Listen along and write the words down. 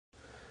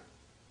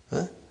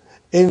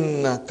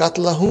Inna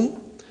qatlahum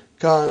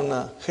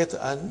kana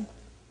khit'an,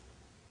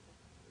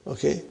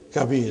 okay,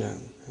 kabiran.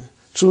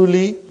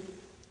 Truly,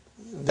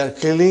 their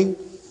killing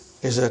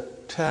is a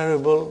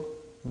terrible,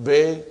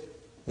 big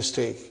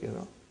mistake,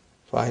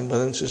 Fine,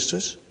 brothers and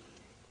sisters.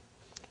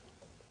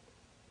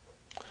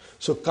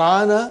 So,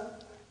 kana,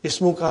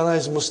 ismu kana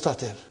is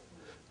mustatir.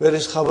 Where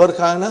is khabar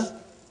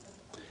kana?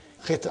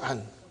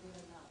 Khit'an.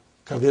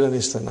 Kabiran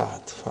is the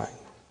naat. Fine.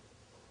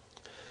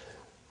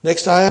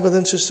 Next ayah, brothers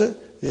and sisters.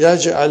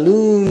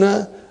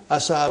 Yaj'aluna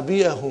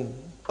asabi'ahum.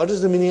 What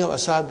is the meaning of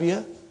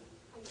asabi'ah?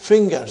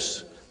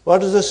 Fingers.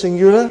 What is the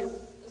singular?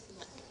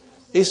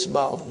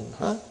 Isba'un.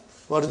 Huh?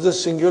 What is the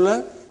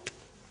singular?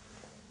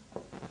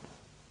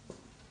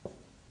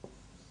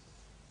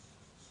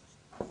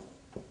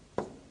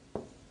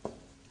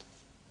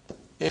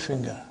 A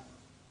finger.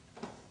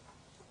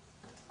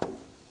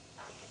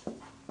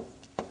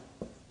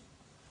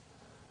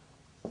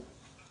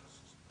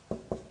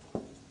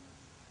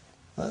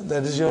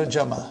 That is your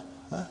jama.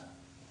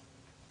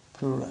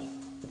 Plural.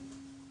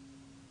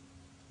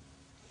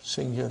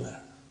 Singular.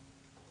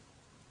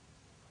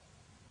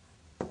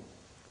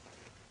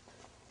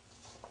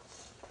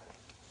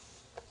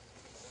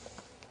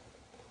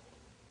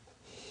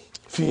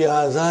 Fi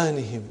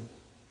azanihim.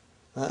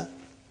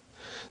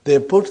 They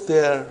put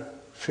their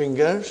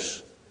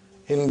fingers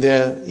in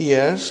their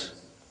ears.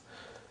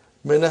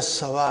 Minas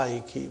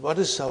sawaiki. What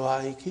is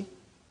sawaiki?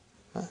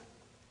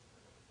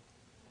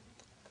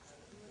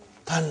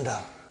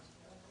 Thunder.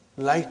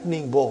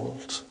 Lightning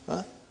bolts.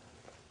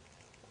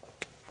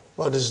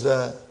 What is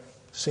the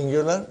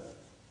singular?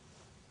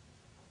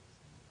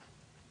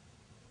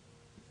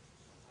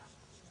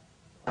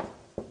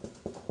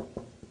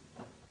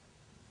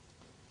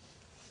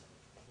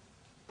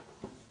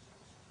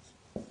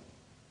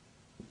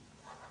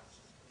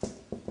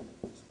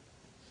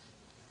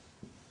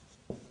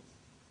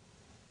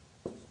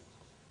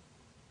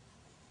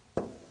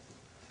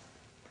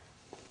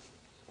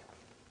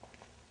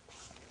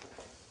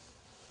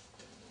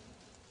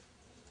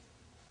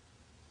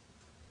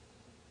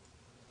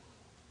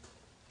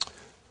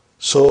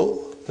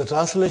 So, the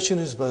translation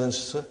is,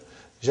 brothers and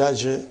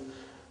sisters,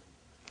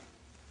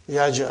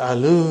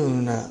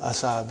 yaj'aluna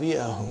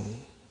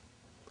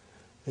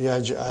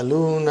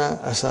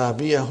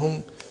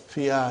asabi'ahum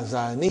fi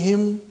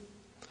azanihim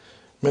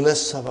min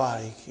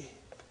as-sawaiki.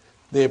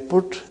 They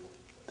put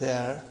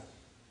their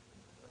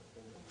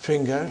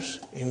fingers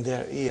in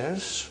their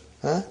ears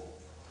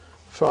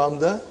from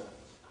the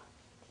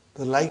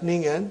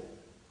lightning and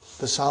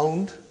the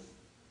sound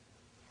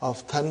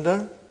of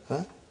thunder.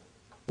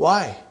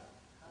 Why?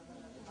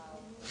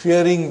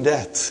 Fearing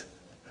death.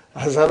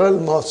 Hazara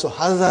al-maut. So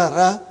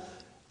hazara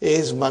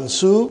is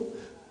mansub.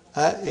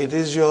 It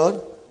is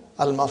your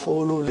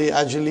al-maf'ulu li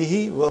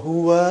ajlihi wa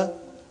huwa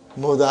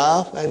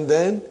mudaf and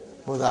then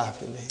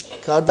mudaf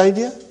ilayhi. Got the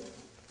idea?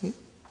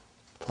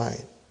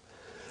 Fine.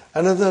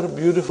 Another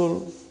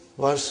beautiful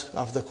verse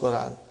of the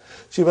Quran.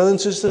 See, brothers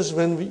and sisters,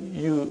 when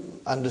you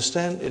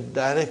understand it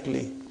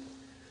directly,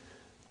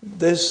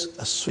 there's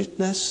a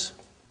sweetness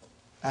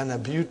and a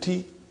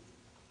beauty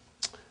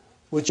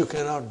which you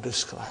cannot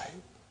describe.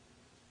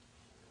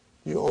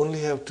 You only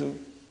have to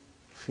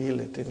feel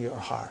it in your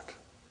heart.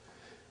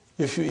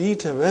 If you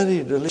eat a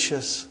very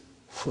delicious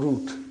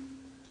fruit,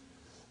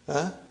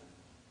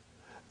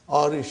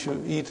 or if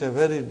you eat a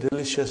very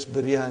delicious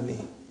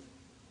biryani,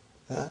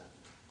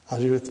 are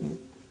you with me?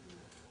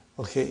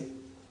 Okay.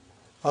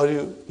 Or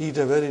you eat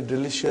a very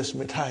delicious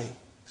mithai,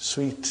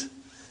 sweet.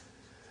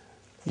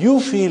 You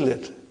feel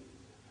it.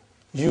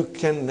 You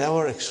can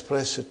never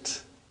express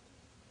it.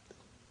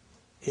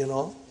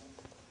 The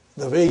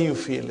way you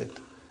feel it.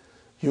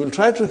 You will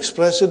try to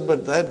express it,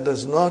 but that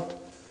does not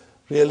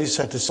really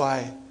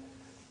satisfy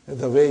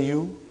the way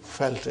you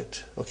felt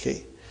it.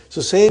 Okay.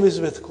 So same is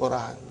with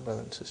Quran,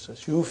 brothers and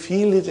sisters. You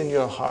feel it in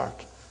your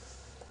heart.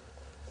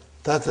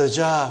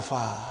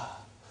 Tatajafa.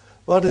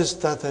 What is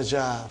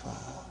tatajafa?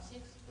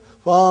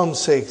 Form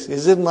 6.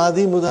 Is it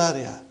Madi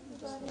Mudariya?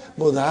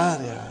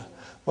 Mudariya.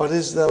 What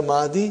is the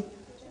Madi?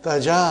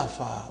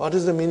 Tajafa. What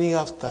is the meaning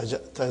of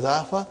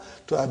tajafa?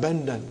 To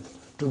abandon,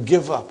 to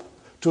give up,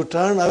 to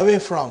turn away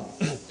from,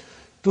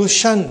 to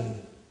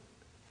shun.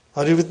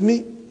 Are you with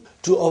me?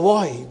 To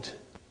avoid.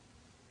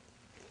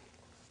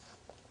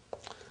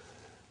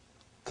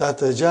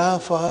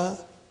 Tatajafa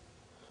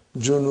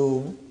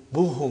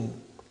junubuhum.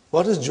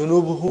 What is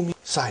junubuhum?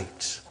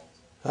 Sight.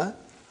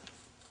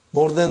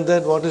 More than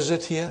that, what is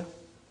it here?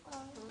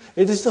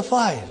 It is the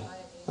file.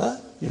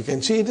 You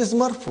can see it is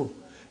marfu.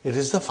 It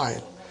is the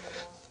file.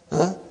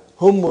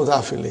 Hum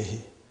mudaf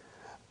ilayhi.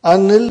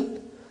 Anil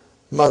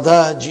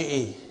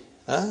madaji'i.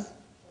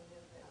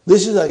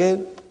 This is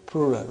again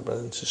plural,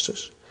 brothers and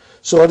sisters.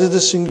 So what is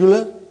the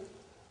singular?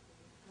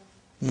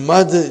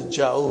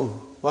 Madja'u.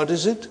 What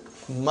is it?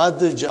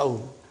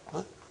 Madja'u.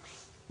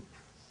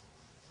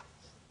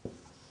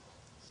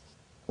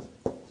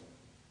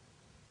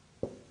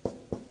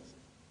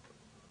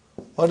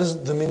 What is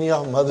the meaning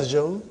of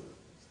madja'u?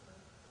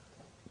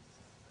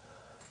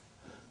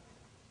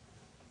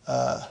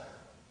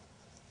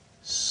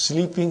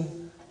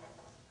 sleeping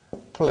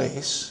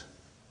place,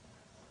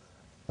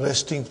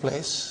 resting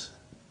place,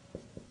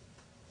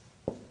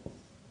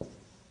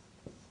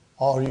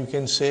 or you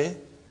can say,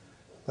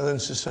 brother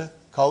and sister,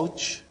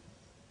 couch,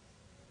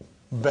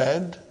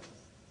 bed,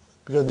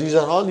 because these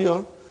are all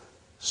your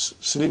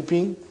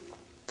sleeping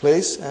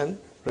place and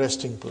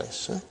resting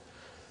place.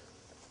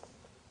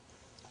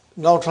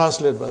 Now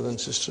translate, brothers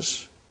and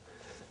sisters.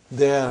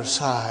 Their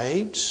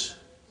sides,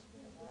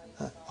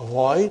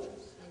 avoid,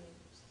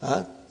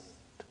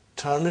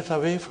 turn it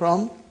away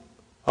from,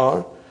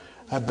 or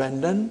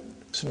abandon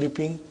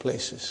sleeping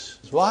places.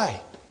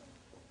 Why?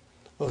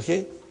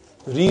 Okay.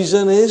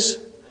 Reason is,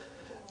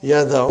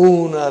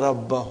 yada'una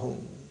rabbahum.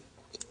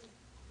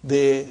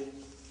 They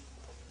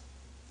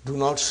do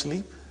not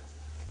sleep.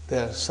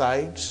 Their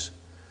sides,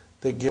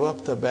 they give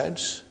up the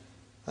beds,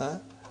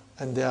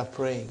 and they are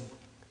praying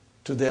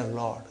to their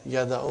Lord.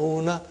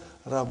 Yada'una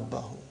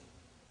rabbahum.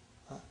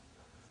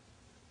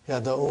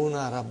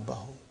 Yada'una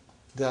rabbahum.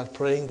 They are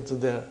praying to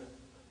their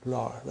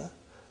Lord.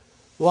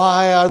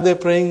 Why are they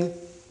praying?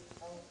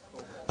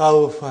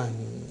 Khawfan.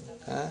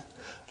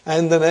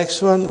 And the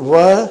next one,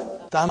 wa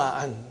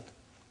tama'an.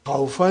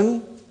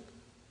 Khawfan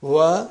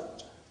wa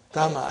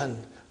tama'an.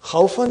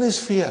 Khawfan is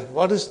fear.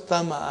 What is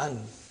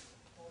tama'an?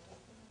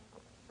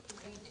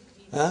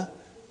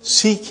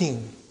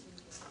 Seeking.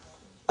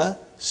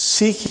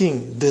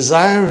 Seeking,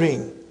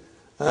 desiring.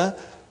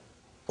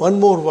 One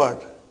more word.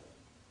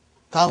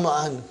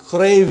 Tama'an,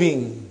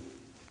 craving.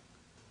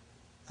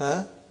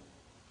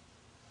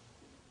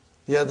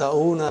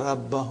 Yada'una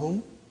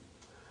rabbahum.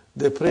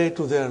 They pray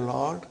to their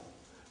Lord,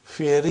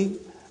 fearing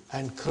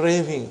and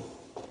craving,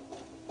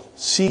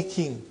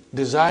 seeking,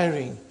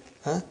 desiring.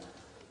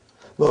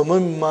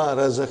 وَمِمَّا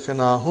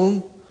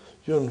رَزَقْنَاهُمْ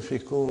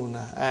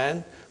يُنْفِقُونَ.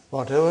 And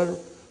whatever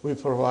we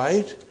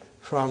provide,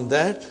 from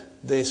that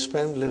they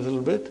spend a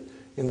little bit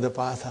in the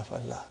path of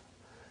Allah.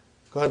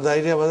 Got the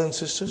idea, brothers and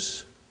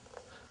sisters?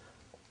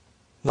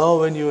 Now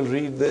when you will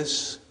read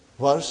this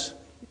verse,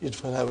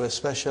 it will have a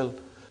special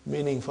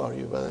meaning for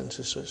you, brothers and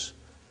sisters.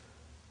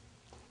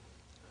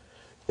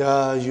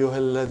 Ya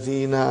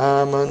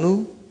ayyuhalladhina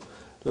amanu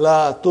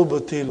la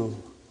tubtilu.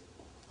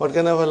 What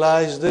kind of a la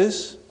is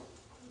this?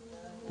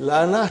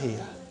 La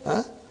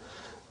nahiya.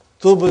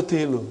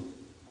 Tubtilu.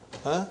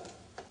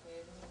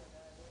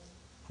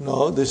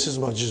 No, this is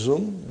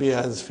majzum, bi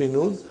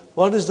finun.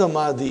 What is the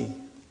madi?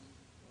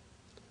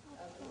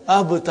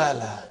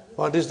 Abtala.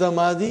 What is the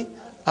madi?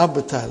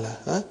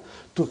 Abtala.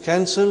 To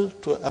cancel,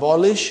 to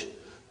abolish,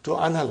 to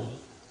annul.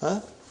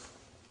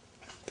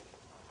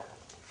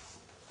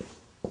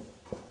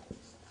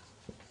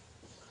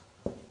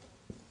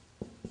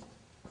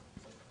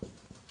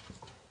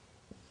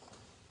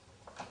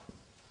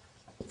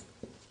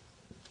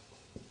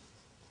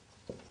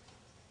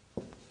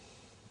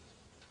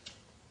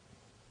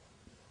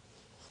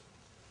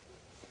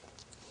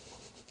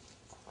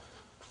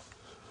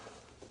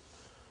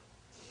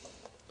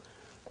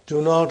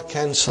 Do not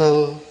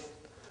cancel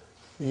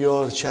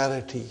your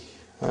charity.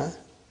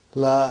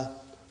 La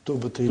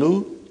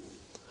tubtilu.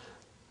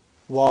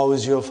 Waw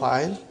is your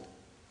file.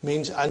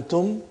 Means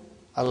antum.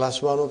 Allah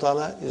subhanahu wa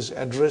ta'ala is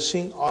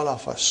addressing all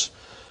of us.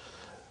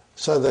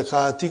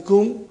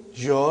 Sadaqatikum,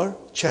 your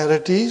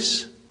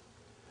charities.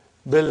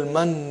 Bil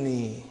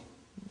manni.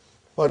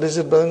 What is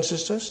it, brothers and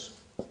sisters?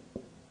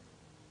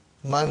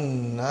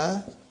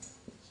 Manna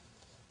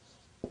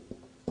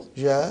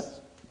ya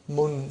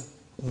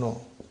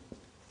munno.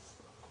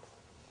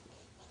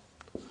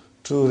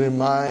 To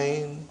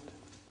remind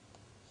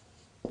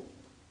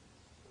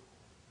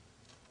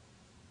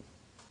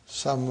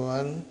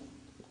someone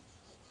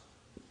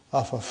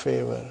of a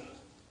favor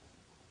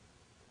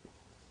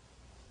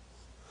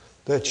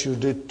that you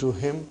did to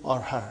him or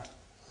her.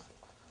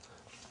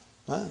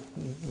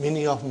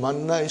 Meaning of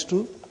manna is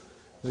to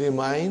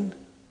remind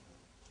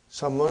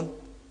someone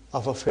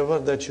of a favor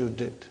that you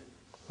did.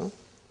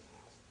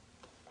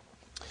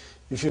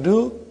 If you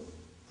do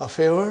a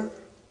favor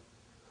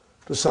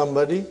to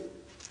somebody,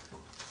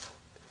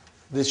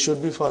 this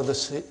should be for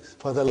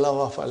the love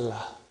of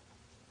Allah.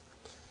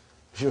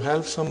 If you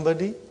help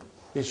somebody,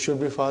 it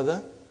should be for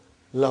the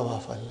love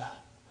of Allah.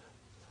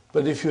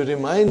 But if you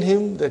remind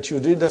him that you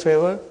did a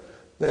favor,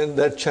 then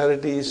that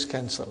charity is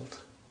cancelled.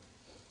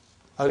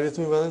 Are you with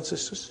me, brothers and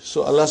sisters?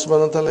 So Allah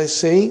subhanahu wa ta'ala is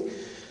saying,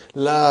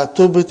 La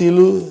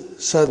tubtilu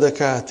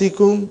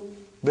sadaqatikum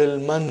bil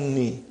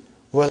manni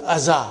wal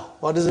aza.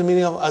 What is the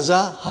meaning of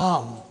aza?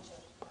 Harm.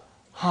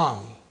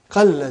 Harm.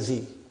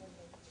 Kallazi.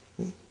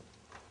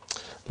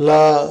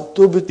 La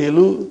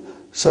tubtilu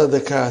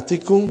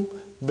sadaqatikum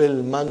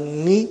bil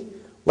manni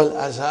wal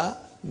aza.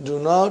 Do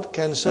not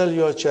cancel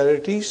your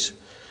charities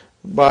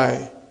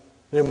by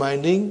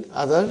reminding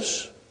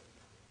others,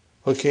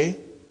 okay,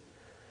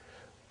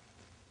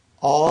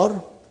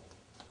 or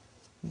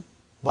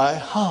by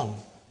harm,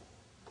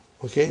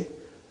 okay.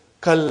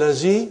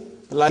 Kallazi,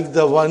 like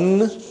the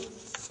one,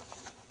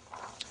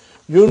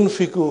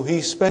 yunfiku,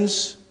 he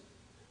spends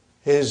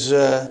his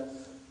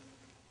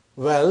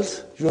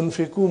wealth,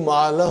 yunfiku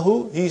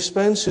ma'alahu, he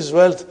spends his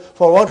wealth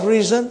for what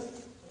reason?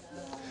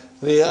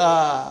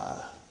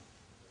 Riya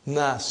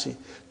nasi,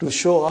 to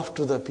show off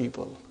to the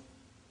people.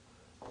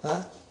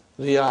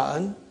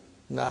 Riya'an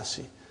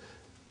nasi.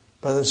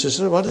 Brothers and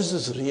sisters, what is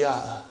this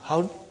riya?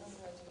 How?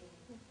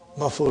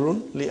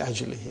 Mafulun li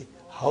ajlihi.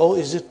 How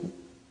is it?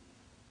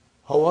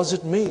 How was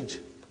it made?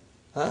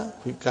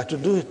 We got to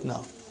do it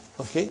now.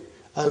 Okay?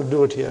 I'll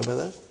do it here,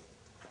 brother.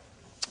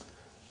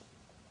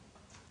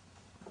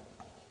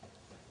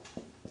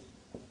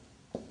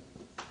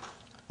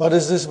 What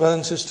is this, brothers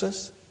and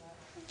sisters?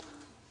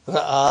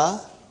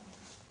 Ra'a.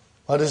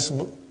 What is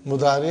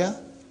mudariya?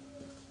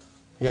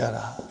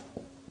 Yara.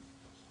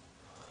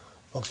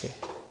 Okay.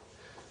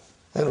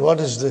 And what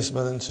is this,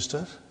 brothers and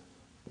sisters?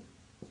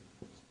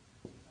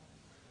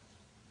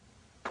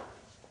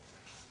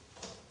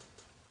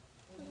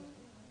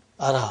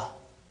 Ara.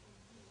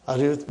 Are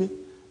you with me?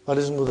 What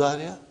is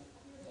mudariya?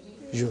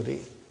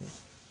 Yuri.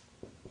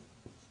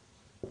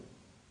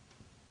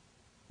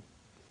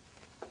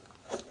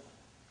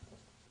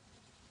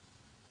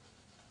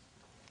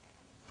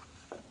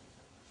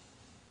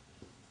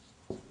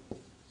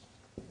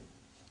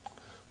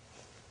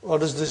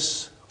 What is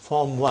this?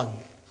 Form 1.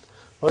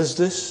 What is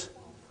this?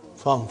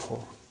 Form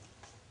 4.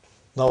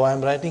 Now I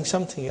am writing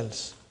something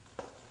else.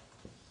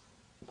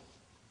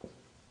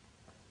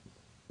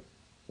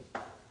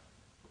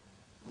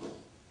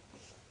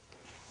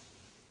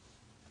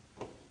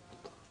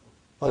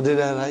 What did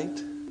I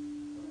write?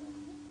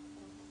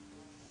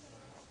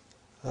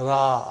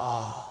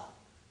 Ra'a.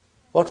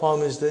 What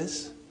form is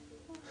this?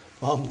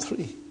 Form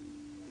 3.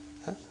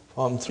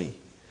 Form 3.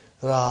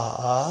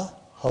 Ra'a.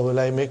 How will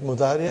I make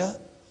mudariya?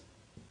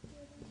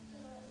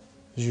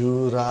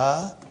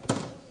 Yura'i.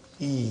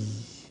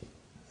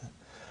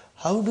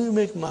 How do you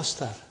make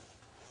master?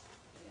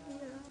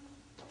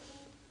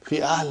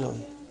 Fi'alun.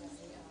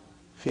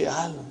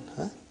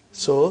 Fi'alun.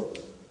 So,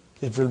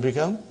 it will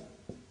become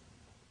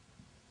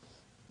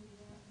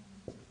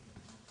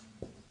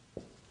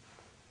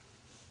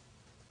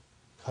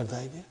got the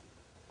idea?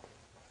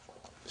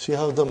 See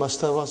how the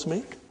master was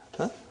made?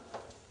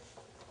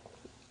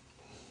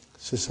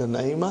 Sister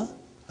Naima,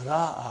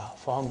 Ra'a,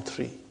 form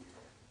 3.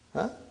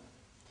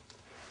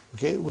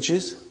 Okay, which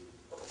is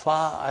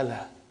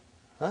Fa'ala.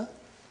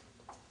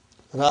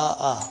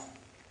 Ra'a.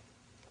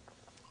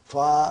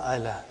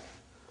 Fa'ala.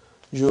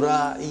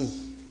 Yura'i.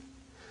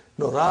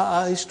 No,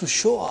 Ra'a is to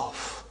show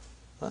off.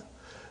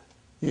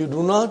 You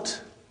do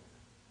not,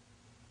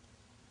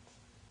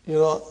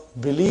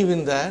 believe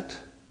in that,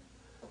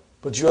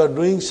 but you are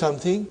doing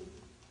something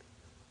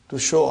to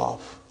show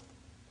off.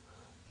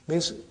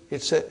 Means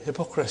it's a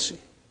hypocrisy.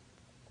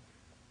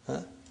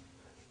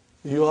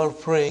 You are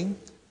praying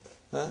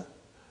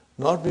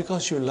not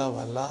because you love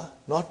Allah,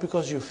 not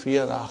because you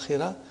fear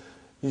Akhirah.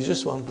 You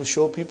just want to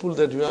show people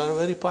that you are a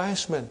very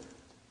pious man.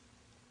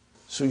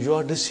 So you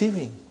are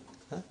deceiving.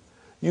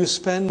 You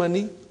spend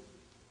money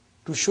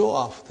to show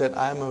off that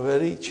I am a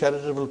very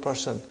charitable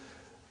person,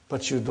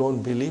 but you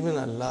don't believe in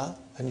Allah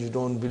and you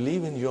don't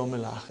believe in Yawm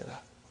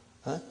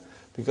al-Akhirah.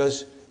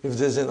 Because if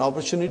there's an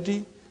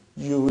opportunity,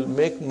 you will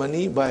make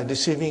money by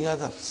deceiving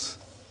others.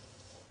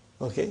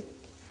 Okay?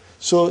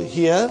 So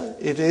here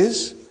it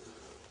is,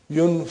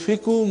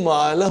 yunfiku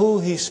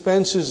ma'alahu, he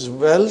spends his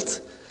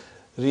wealth,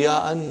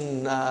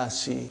 riya'an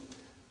nasi,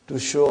 to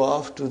show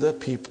off to the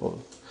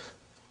people.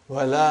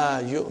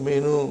 Wala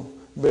yu'minu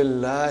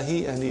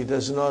billahi, and he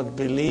does not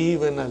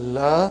believe in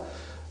Allah,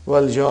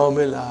 wal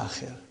yawmil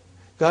akhir.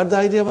 Got the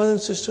idea, brothers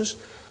and sisters?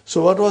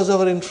 So what was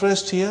our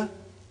interest here?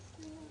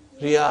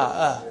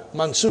 Riya'a,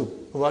 mansub.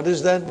 What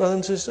is that, brothers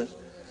and sisters?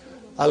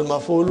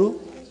 Al-mafulu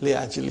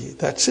li'ajlihi.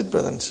 That's it,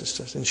 brothers and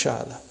sisters,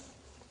 inshallah.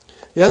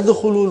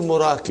 Yadkhulu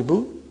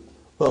al-murakibu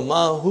wa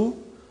ma'hu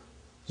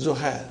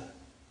Zuhair.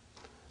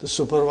 The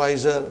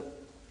supervisor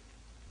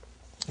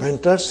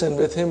enters and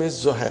with him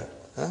is Zuhair.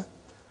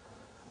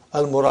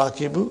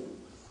 Al-murakibu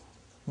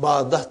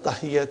ba'da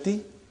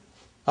tahiyati,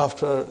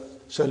 after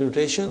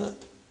salutation.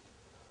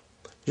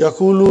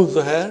 Yaqulu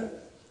Zuhair.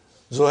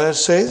 Zuhair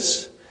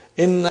says,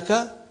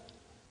 Innaka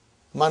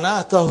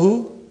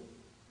manatahu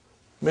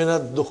min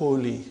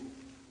ad-dukhuli.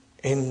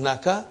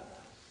 Innaka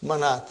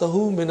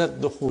manatahu min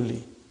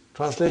ad-dukhuli.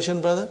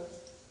 Translation, brother?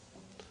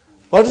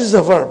 What is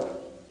the verb?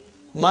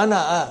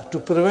 Mana'a, to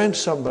prevent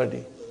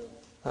somebody.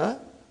 To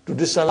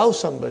disallow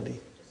somebody.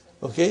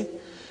 Okay?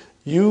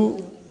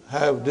 You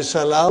have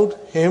disallowed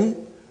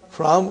him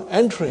from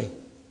entering.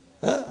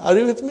 Are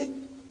you with me?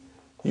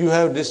 You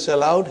have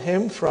disallowed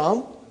him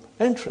from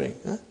entering.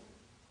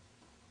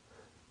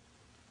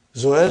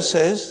 Zuhair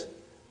says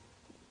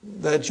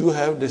that you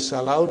have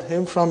disallowed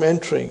him from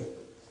entering.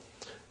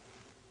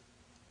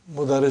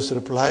 Mudaris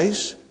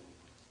replies,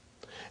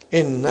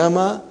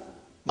 Innama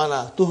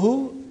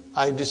manatuhu,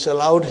 I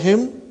disallowed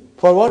him.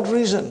 For what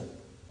reason?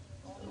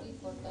 Only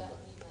for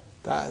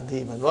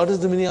Ta'adiban. What is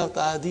the meaning of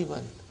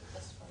ta'adiban?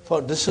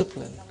 For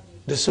discipline.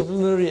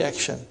 Disciplinary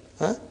action.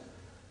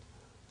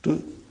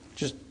 To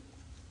just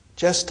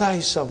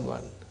chastise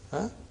someone.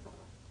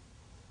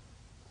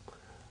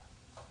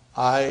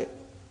 I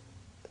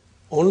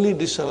only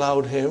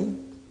disallowed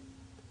him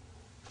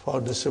for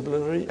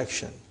disciplinary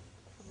action.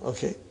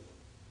 Okay.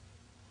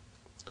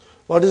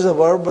 What is the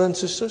verb, brothers and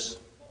sisters?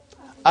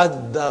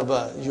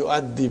 Addaba,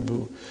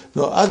 yu'addibu.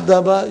 Now,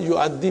 addaba,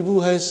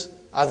 yu'addibu has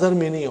other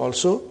meaning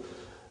also.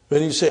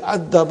 When you say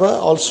addaba,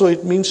 also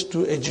it means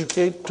to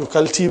educate, to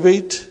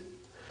cultivate,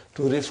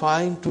 to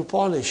refine, to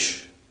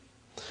polish.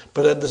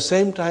 But at the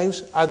same time,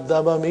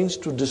 addaba means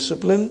to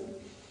discipline,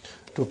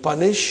 to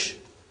punish,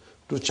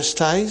 to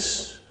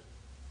chastise.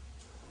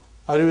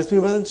 Are you with me,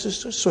 brothers and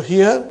sisters? So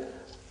here,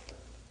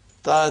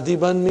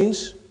 ta'adiban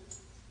means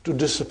to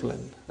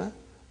discipline,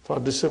 for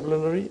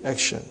disciplinary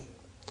action.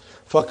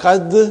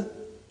 Faqad,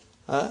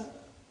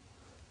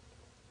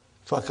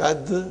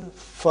 faqad,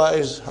 fa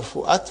is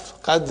harfu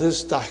atf, qad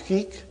is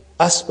tahqiq,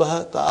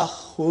 asbaha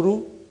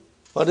ta'akhuru.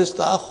 What is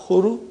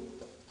ta'akhuru?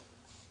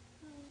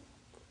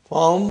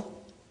 Form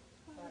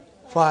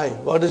 5.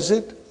 What is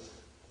it?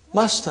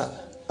 Master,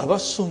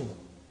 abassum.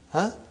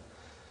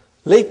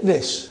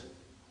 Lateness.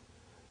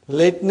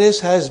 Lateness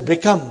has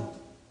become.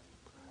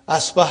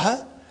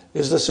 Asbaha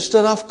is the sister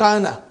of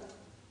kana.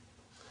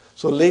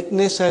 So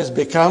lateness has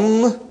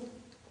become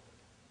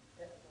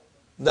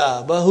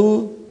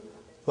dabahu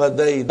wa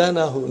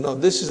daidanahu. Now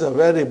this is a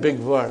very big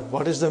word.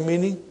 What is the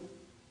meaning?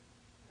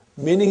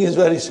 Meaning is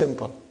very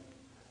simple.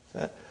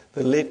 The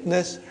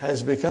lateness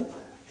has become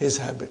his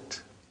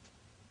habit.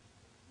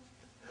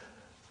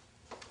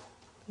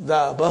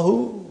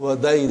 Dabahu wa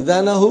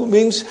daidanahu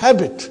means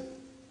habit.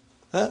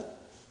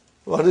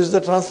 What is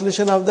the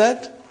translation of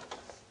that?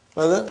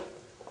 Brother?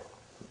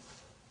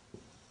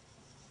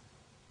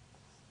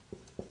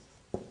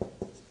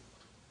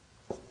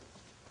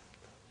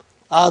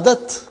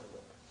 Adat.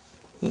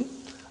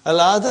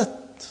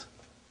 Al-adat.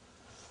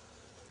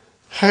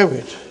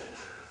 Habit.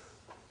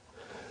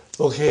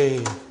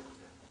 Okay.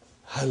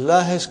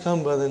 Allah has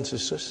come, brothers and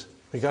sisters.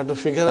 We got to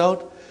figure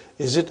out,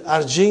 is it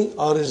urging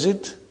or is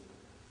it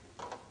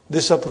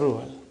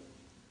disapproval?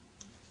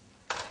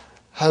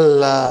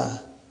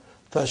 Allah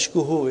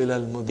tashkuhu ila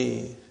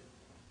al-mudir.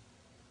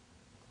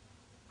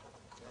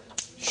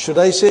 Should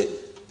I say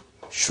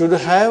should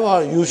have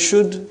or you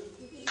should?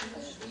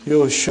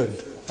 You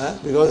should.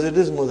 Because it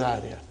is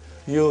mudariya.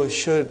 You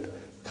should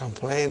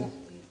complain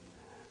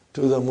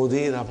to the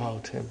mudir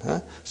about him.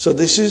 So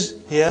this is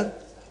here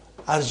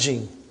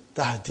urging,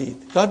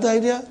 tahdid. Got the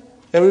idea?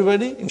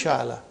 Everybody?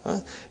 Inshallah.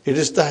 It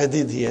is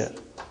tahdid here.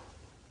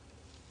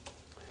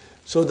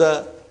 So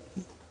the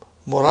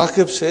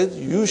Muraqib said,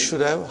 you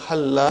should have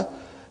halla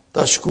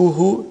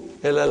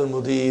tashkuhu ila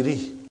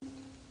al-mudiri.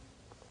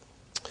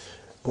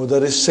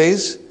 Mudaris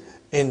says,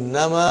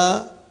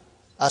 innama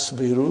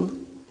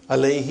asbiru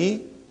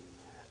alayhi.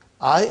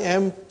 I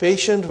am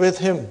patient with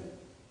him.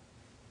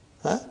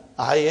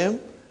 I am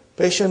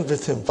patient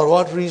with him. For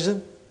what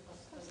reason?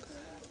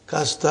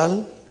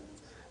 Kastal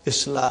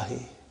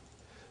islahi.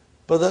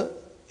 Brother,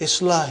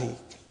 islahi.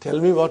 Tell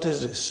me what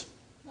is this?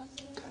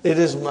 It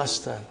is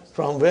mastar.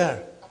 From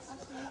where?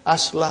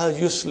 Aslah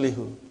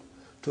yuslihu.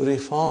 To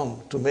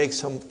reform, to make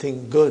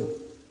something good.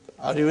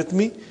 Are you with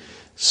me?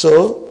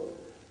 So,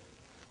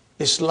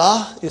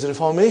 islah is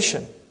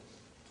reformation.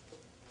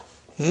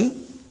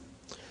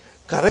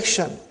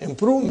 Correction,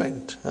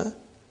 improvement.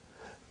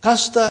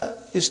 Kasta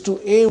is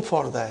to aim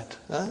for that.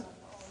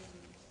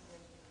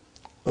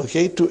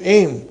 Okay, to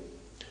aim.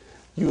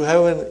 You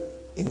have an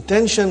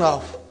intention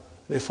of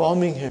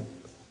reforming him.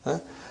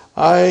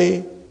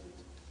 I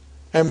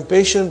am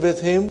patient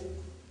with him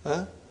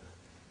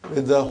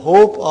with the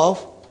hope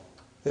of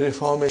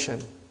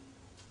reformation,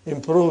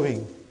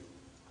 improving.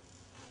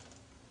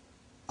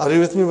 Are you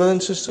with me, brothers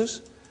and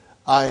sisters?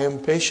 I am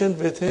patient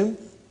with him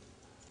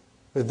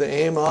with the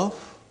aim of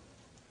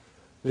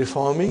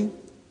reforming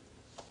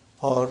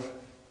or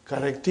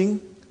correcting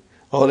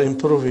or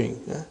improving.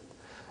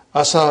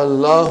 Asa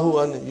Allahu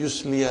an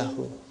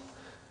yusliyahu.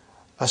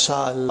 Asa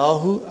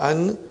Allahu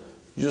an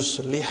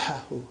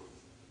yuslihahu.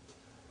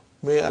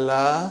 May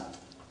Allah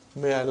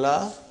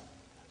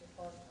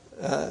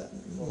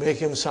make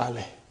him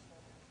saleh.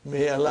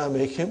 May Allah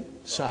make him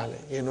saleh.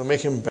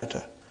 Make him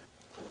better.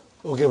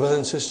 Okay, brothers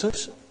and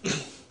sisters.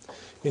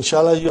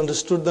 Inshallah, you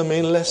understood the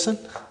main lesson.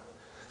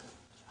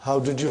 How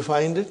did you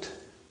find it?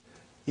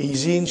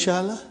 Easy,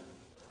 inshallah?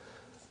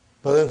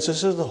 Brothers and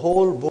sisters, the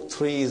whole book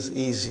 3 is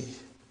easy.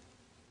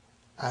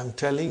 I'm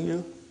telling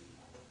you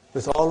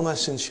with all my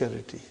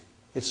sincerity,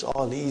 it's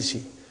all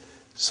easy.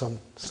 Some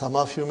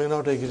of you may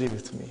not agree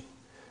with me.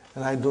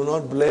 And I do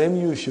not blame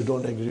you if you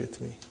don't agree with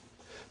me.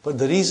 But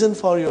the reason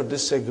for your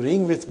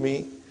disagreeing with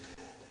me,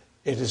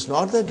 it is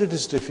not that it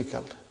is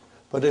difficult,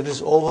 but it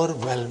is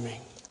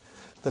overwhelming.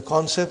 The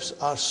concepts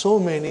are so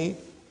many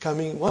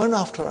coming one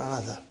after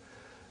another.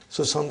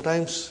 So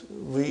sometimes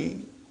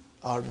we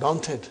are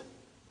daunted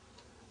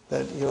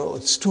that,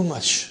 it's too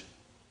much.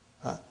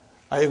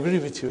 I agree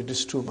with you, it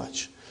is too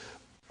much.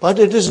 But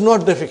it is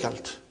not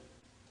difficult.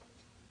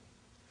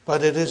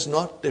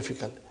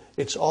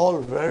 It's all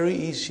very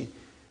easy.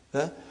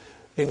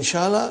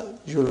 Inshallah,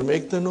 you will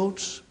make the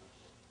notes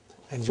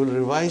and you will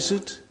revise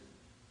it.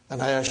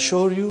 And I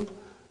assure you,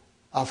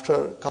 after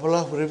a couple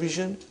of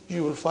revision,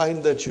 you will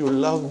find that you will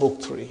love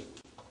book 3.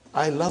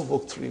 I love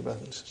book 3,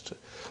 brothers and sisters,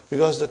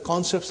 because the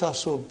concepts are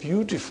so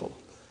beautiful.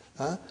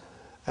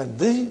 And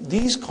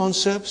these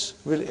concepts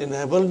will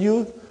enable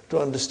you to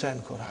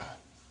understand Quran.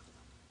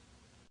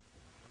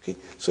 Okay?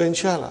 So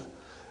inshallah,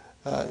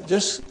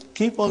 just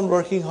keep on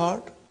working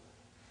hard,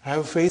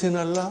 have faith in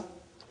Allah,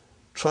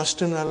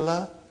 trust in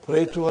Allah,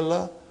 pray to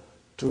Allah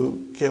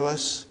to give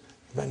us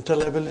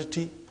mental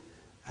ability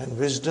and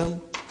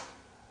wisdom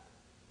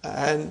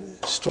and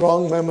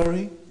strong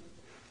memory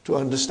to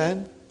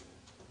understand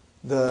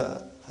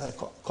the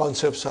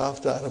concepts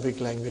of the Arabic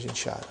language,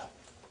 inshallah.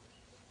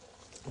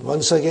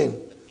 Once again,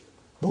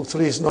 book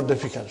 3 is not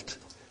difficult.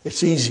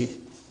 It's easy.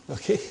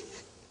 Okay?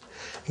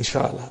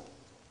 Inshallah.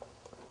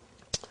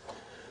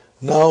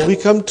 Now we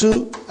come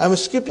to, I'm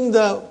skipping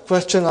the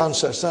question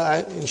answers.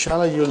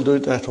 Inshallah you'll do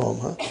it at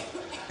home.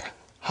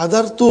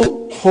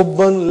 Hadartu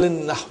hubban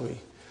lin nahwi.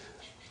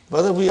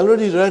 Brother, we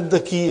already read the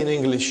key in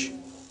English.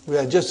 We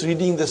are just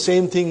reading the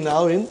same thing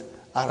now in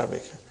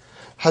Arabic.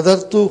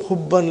 Hadartu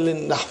hubban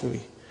lin nahwi.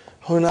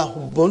 Huna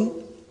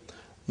hubbun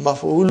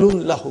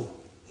maf'ulun lahu.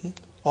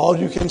 Or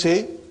you can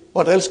say,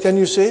 what else can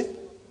you say?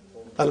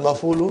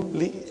 Al-maf'ulu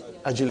li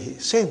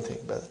ajlihi. Same thing,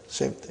 brother.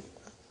 Same thing.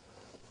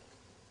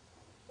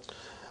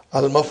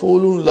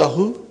 Al-maf'ulu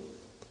lahu.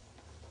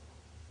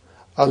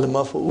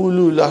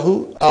 Al-maf'ulu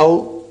lahu.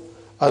 Aw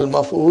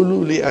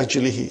al-maf'ulu li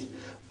ajlihi.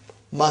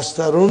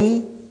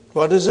 Mastarun.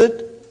 What is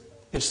it?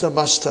 It's the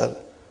mastar.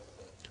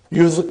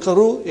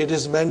 Yuzkaru. It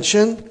is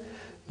mentioned.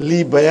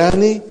 Li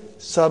bayani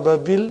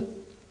sababil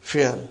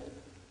fi'l.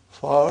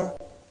 For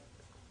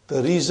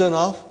the reason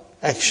of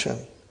action.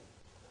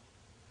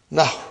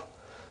 Nah.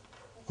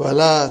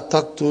 وَلَا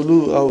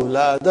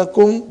تَقْتُلُوا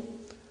أَوْلَادَكُمْ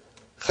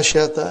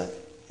خَشْيَةَ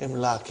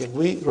إِمْلَاقٍ.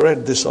 We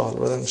read this all,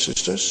 brothers and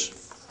sisters.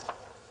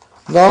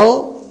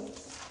 Now,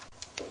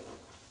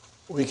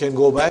 we can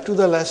go back to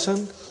the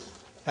lesson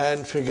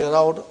and figure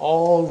out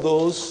all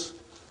those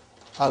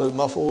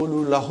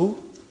al-maf'ulu lahu.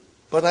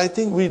 But I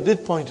think we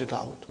did point it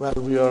out while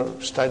we were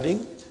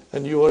studying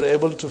and you were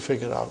able to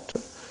figure out.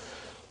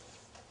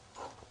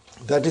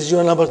 That is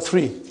your number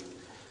 3.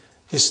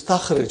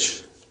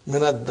 Istakhrij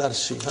min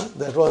ad-darsi.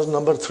 That was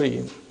number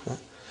 3.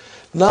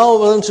 Now,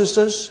 brothers and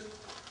sisters,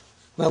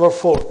 number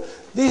 4.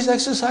 These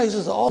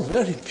exercises are all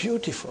very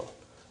beautiful,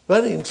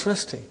 very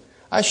interesting.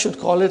 I should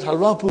call it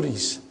halwa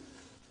puris.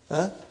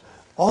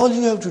 All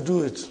you have to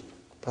do is,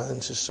 brothers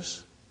and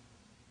sisters,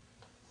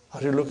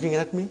 are you looking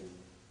at me?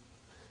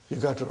 You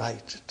got to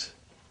write it.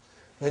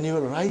 When you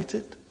will write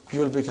it,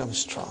 you will become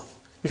strong.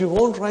 If you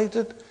won't write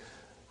it,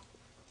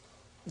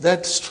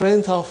 that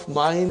strength of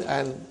mind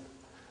and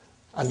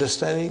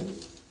understanding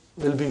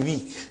will be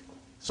weak.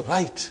 So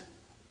write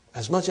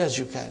as much as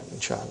you can,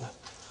 inshallah.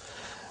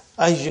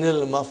 أَيْنَ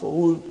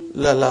الْمَفْعُولَ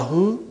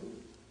لَهُ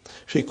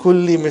فِي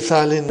كُلِّ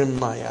مِثَالٍ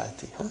مِمَّا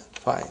يَأْتِي.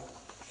 Fine.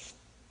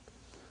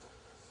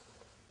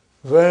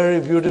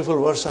 Very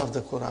beautiful verse of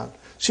the Quran.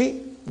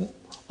 See,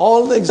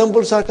 all the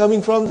examples are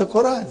coming from the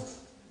Quran.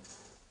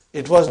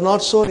 It was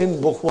not so in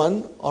book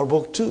 1 or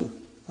book 2,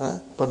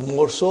 but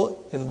more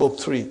so in book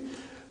 3.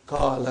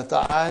 قَالَ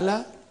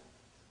تَعَالَى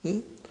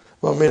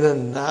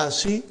وَمِنَ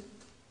النَّاسِ.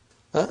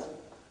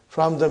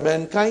 From the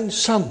mankind,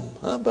 some.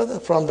 Brother,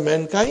 from the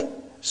mankind,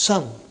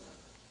 some.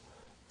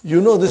 You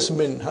know this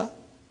min,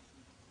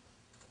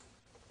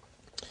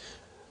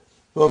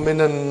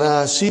 وَمِنَ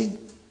النَّاسِ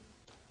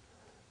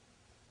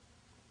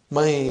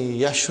مَنْ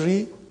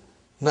يَشْرِي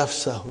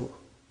نَفْسَهُ.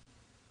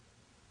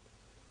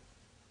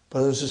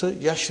 Brothers and sisters,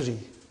 yashri.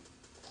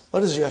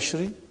 What is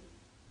yashri?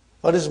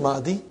 What is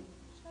madi?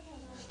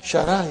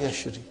 Shara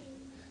yashri.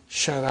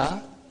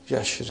 Shara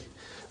yashri.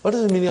 What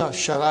is the meaning of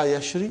shara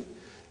yashri?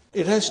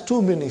 It has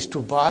 2 meanings,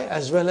 to buy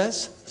as well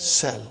as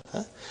sell.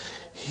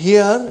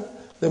 Here,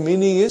 the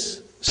meaning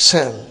is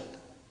sell.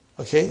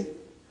 Okay?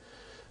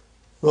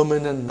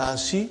 وَمِنَ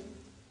النَّاسِ.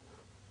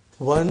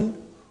 One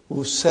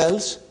who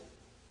sells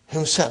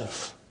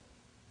himself.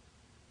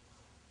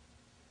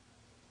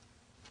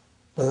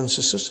 Brothers and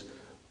sisters,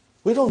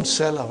 we don't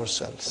sell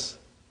ourselves.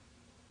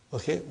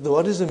 Okay?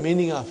 What is the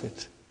meaning of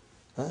it?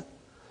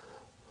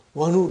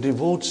 One who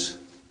devotes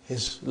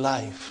his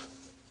life.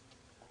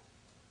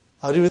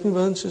 Are you with me,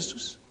 brothers and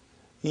sisters?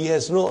 He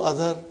has no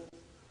other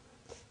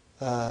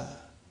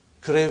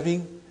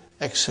craving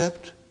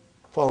except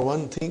for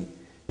one thing.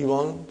 He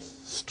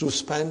wants to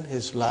spend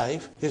his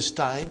life, his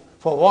time,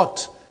 for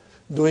what?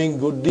 Doing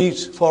good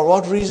deeds. For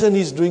what reason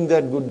he's doing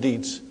that good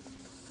deeds?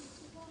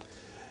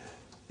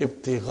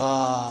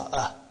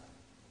 Ibtigha'a.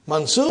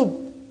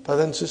 Mansub,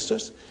 brothers and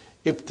sisters.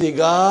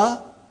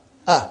 Ibtigha'a.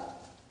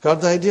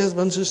 Got the ideas,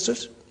 brothers and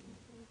sisters?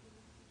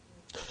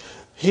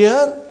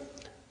 Here,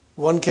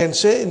 one can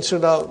say,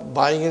 instead of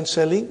buying and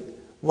selling,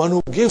 one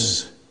who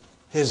gives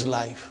his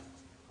life.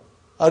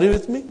 Are you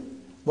with me?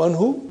 One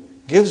who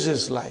gives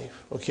his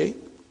life. Okay?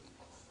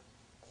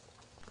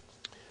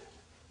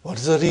 What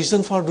is the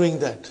reason for doing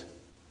that?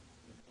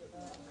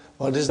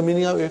 What is the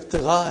meaning of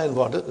ibtigha and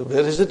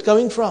where is it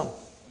coming from?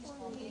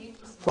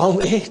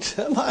 From 8.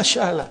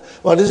 MashaAllah.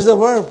 What is the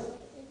verb?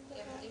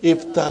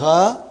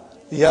 Ibtigha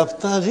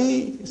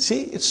Yabtaghi.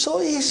 See, it's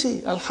so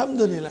easy.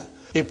 Alhamdulillah.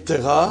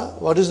 Ibtigha.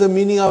 What is the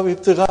meaning of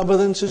ibtigha,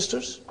 brothers and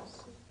sisters?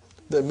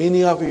 The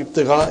meaning of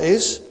ibtigha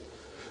is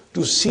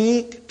to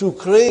seek, to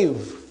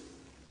crave,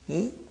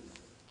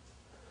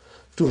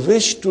 to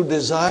wish, to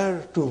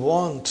desire, to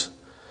want,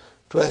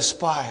 to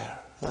aspire.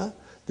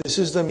 This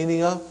is the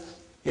meaning of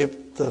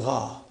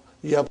ibtigha,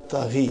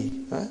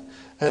 yabtaghi.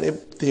 And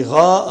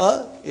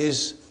ibtigha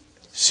is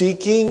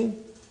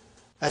seeking,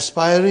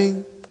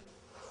 aspiring,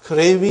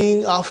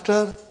 craving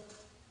after.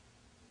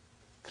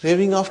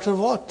 Craving after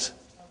what?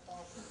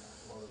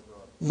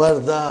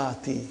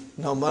 Mardati.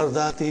 Now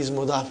mardati is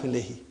mudaf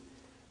ilayhi.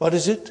 What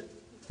is it?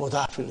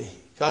 Mudaf ilayhi.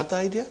 Got the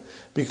idea?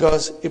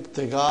 Because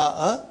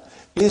ibtigha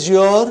is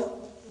your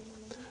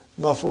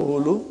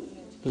maf'ulu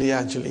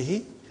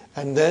li'ajlihi,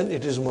 and then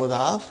it is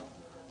mudaf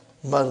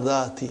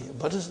mardati.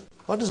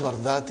 What is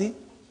mardati?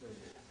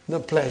 The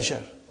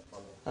pleasure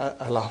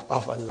of Allah.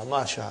 MashaAllah,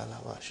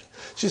 mashallah.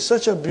 She's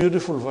such a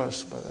beautiful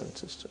verse, brothers and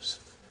sisters.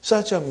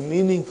 Such a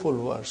meaningful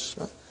verse.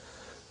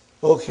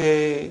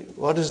 Okay,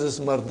 what is this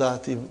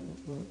mardati?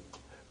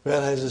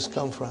 Where has this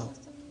come from?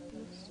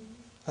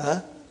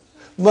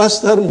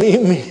 Master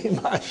Mimi,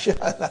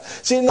 mashallah.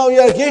 See, now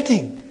you are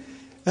getting.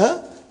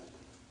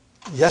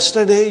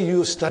 Yesterday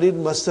you studied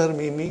Master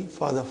Mimi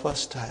for the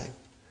first time.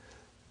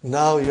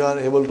 Now you are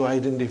able to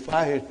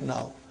identify it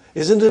now.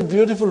 Isn't it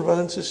beautiful, brothers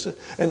and sisters?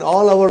 In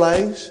all our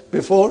lives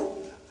before,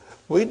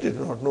 we did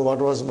not know what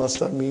was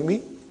Master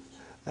Mimi.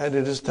 And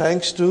it is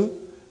thanks to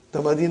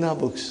the Medina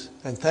books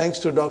and thanks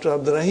to Dr.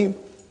 Abdul Rahim.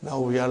 Now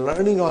we are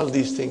learning all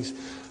these things.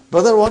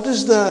 Brother, what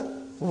is the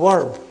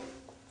verb?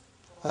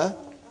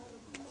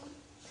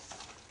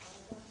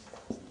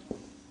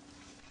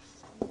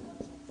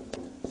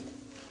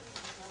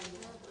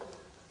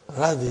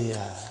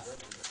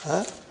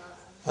 Radhiya.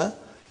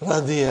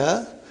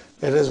 Radhiya.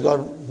 It has got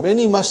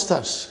many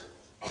masters.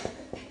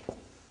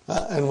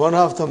 And one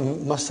of the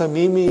Master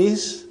Mimi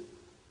is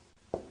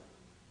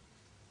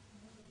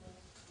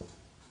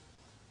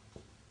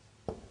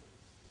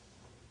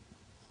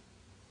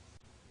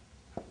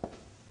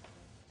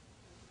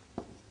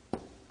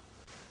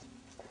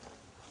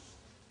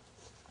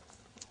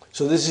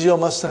so this is your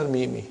Master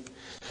Mimi.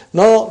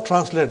 Now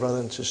translate, brothers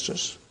and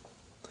sisters.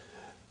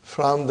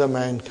 From the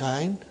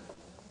mankind,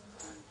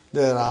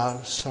 there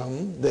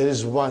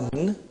is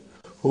one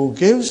who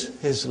gives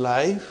his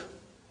life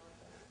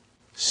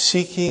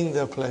seeking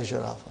the pleasure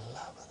of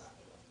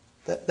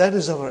Allah. That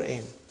is our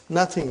aim,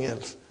 nothing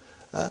else.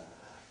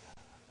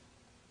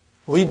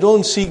 We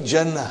don't seek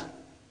Jannah.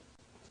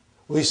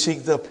 We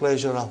seek the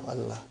pleasure of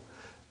Allah.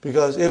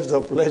 Because if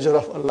the pleasure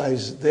of Allah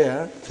is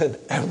there, then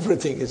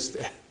everything is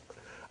there.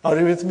 Are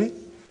you with me?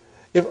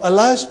 If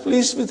Allah is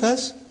pleased with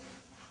us,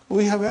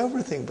 we have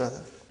everything,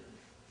 brother.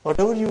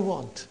 Whatever you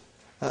want.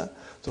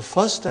 The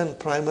first and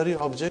primary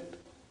object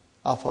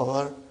of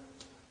our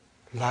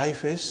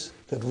life is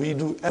that we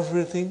do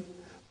everything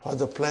for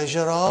the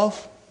pleasure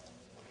of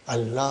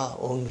Allah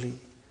only,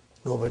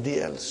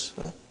 nobody else.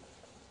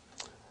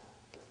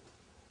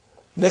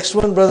 Next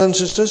one, brothers and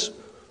sisters,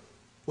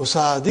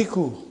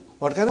 usadiku.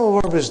 What kind of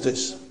a verb is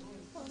this?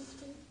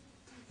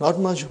 Not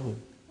majhul.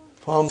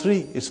 Form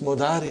 3, it's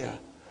mudariya.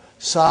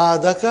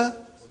 Sadaka,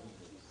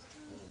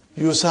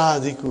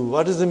 yusadiku.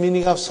 What is the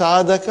meaning of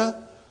sadaka?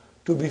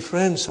 To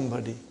befriend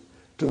somebody,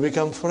 to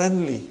become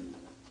friendly.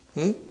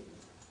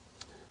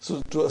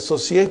 So to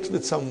associate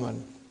with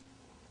someone.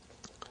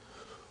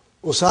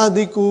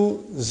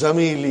 Usadiku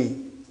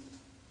zamili.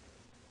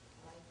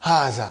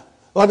 Haza.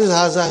 What is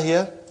haza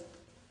here?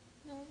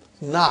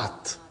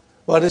 Not.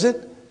 What is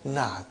it?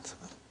 Not.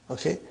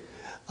 Okay.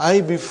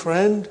 I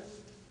befriend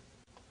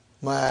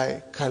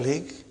my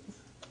colleague,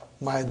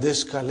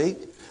 this colleague.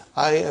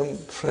 I am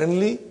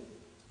friendly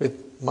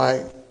with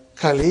my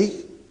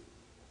colleague.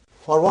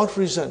 For what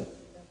reason?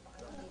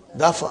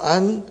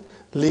 Daf'an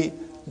li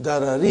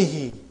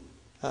dararihi.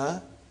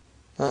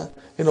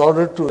 In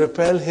order to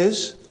repel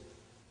his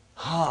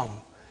harm.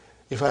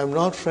 If I am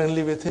not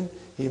friendly with him,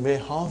 he may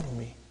harm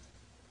me.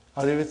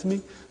 Are you with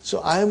me? So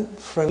I am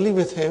friendly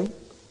with him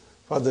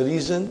for the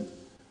reason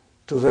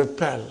to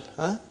repel,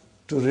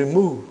 to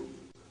remove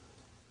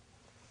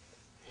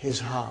his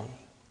harm.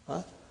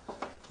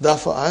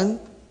 Dafa'an,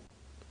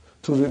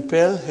 to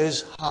repel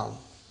his harm.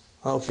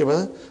 Okay,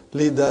 brother?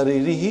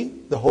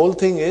 Lidaririhi, the whole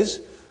thing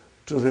is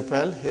to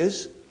repel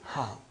his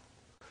harm.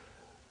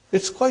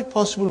 It's quite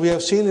possible, we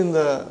have seen in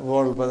the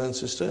world, brothers and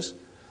sisters,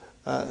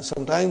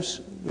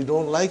 sometimes we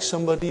don't like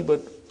somebody,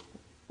 but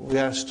we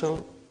are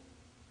still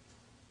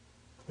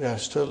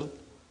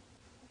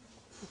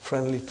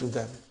friendly to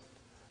them.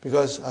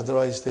 Because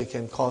otherwise they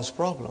can cause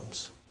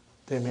problems.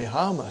 They may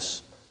harm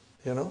us,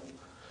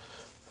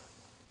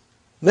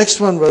 Next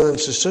one, brothers and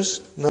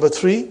sisters, number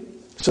 3.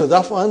 So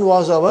that one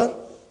was our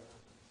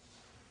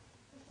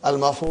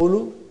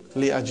al-maf'ulu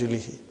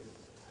li-ajlihi.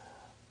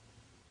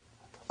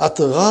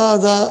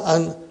 Atghada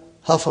an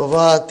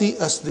hafawati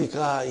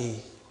asdiqai.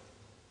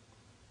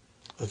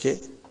 Okay.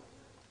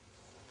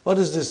 What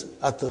is this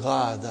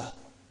atghada?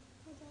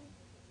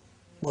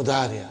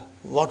 Mudariya.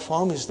 What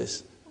form is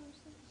this?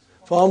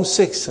 Form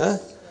 6.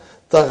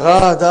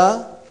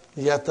 Taghada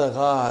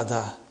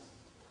yataghada.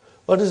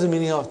 What is the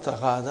meaning of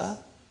taghada?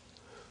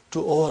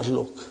 To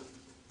overlook.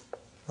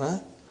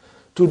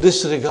 To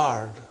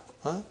disregard.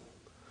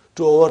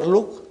 To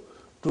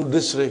overlook, to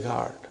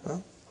disregard.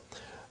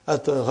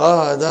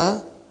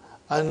 Ataghada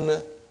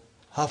and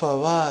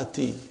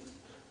hafawati.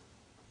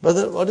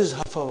 Brother, what is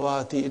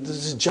hafawati? It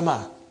is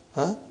jama.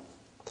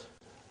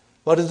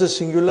 What is the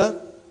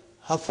singular?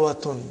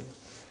 Hafwatun.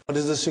 What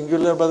is the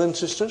singular, brothers and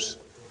sisters?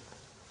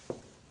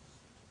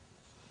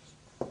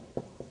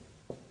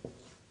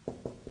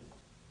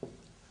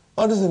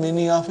 What is the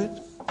meaning of it?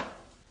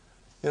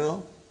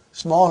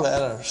 Small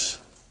errors.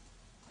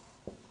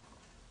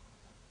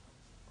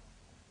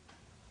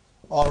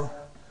 Or,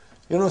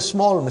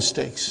 small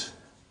mistakes.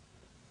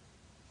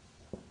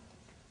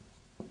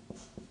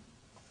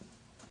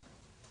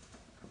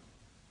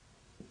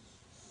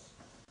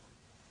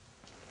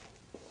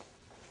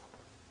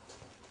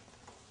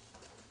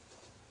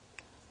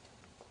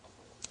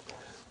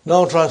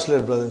 Now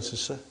translate, brother and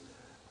sister.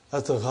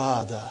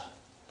 At-ghada.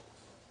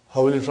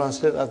 How will you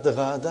translate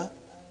at-ghada?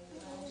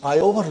 I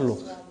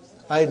overlook.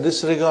 I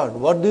disregard.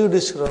 What do you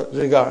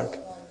disregard?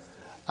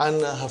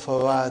 Anna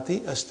hafawati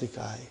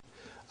astikai.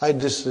 I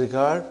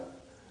disregard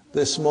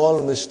the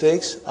small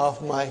mistakes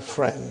of my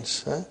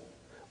friends.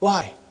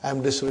 Why? I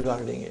am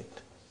disregarding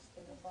it.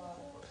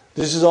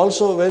 This is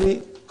also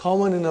very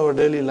common in our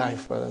daily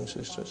life, brothers and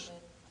sisters.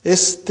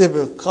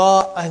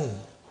 Istibqa'an.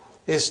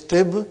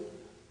 Istibqa'an.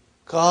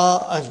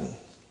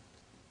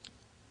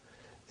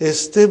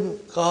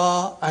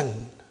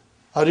 Istibqa'an.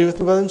 Are you with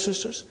me, brothers and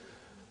sisters?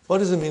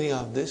 What is the meaning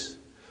of this?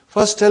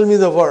 First tell me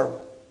the verb.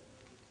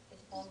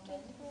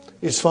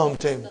 It's form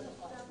 10.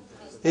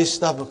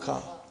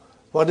 Istabqa.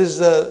 What is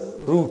the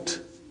root?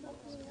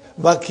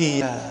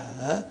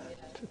 Baqiya.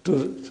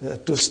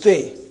 To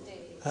stay.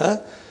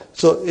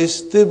 So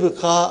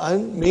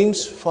istibqa'an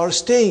means for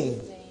staying.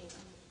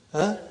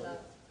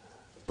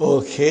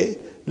 Okay.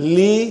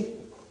 Li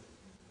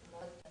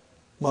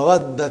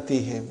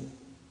mawaddatihim.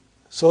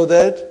 So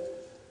that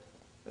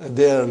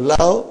their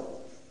love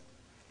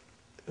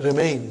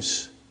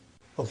remains.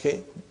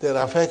 Okay? Their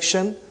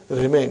affection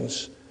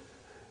remains.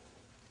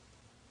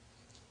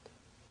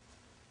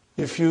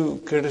 If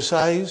you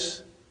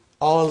criticize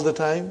all the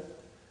time,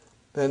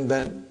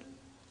 then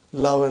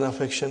love and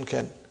affection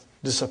can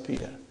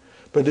disappear.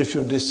 But if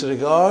you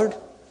disregard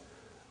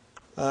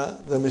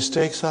the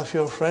mistakes of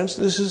your friends,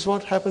 this is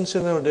what happens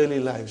in our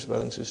daily lives,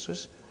 brothers and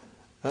sisters.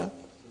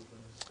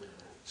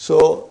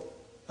 So,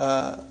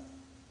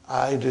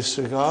 I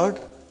disregard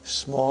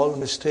small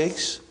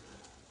mistakes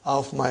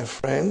of my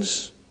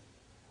friends.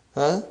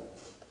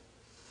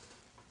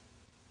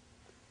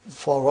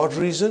 For what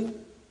reason?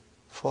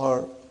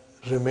 For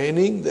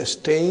remaining, the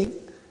staying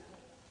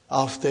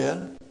of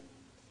their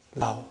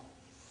love.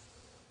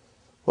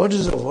 What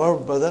is the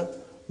verb, brother?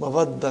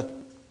 Mawaddat.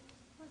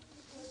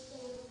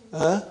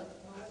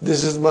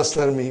 This is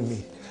Mastar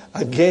Mimi.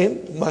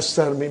 Again,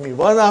 Mastar Mimi.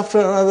 One after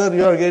another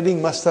you are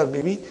getting Mastar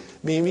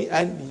Mimi,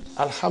 and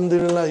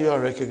Alhamdulillah you are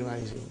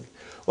recognizing me.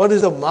 What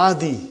is the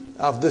Madi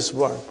of this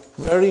verb?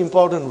 Very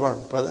important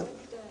verb, brother.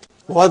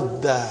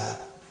 Wadda.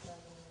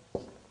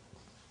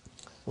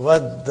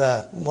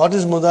 Wadda. What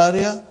is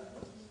Mudariya?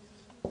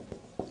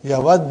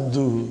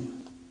 Yawaddu.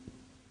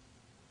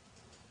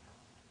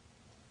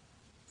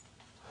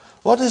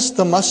 What is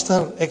the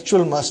mastar,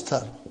 actual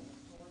mastar?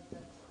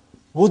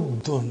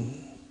 Wuddun.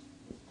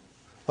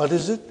 What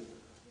is it?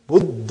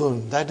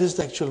 Wuddun. That is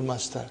the actual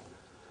mastar.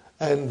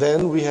 And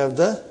then we have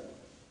the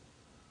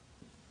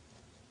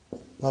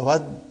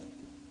mawaddatun.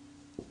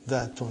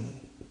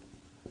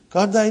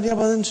 Got the idea,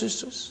 brothers and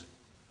sisters?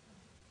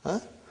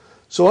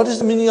 So what is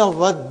the meaning of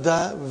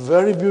wadda?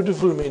 Very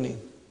beautiful meaning.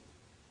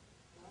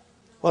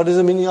 What is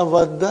the meaning of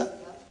wadda?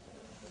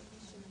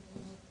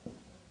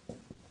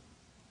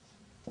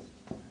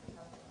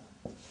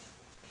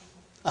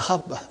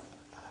 Ahabba.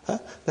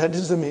 That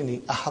is the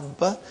meaning.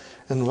 Ahabba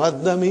and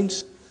wadda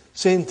means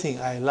same thing.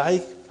 I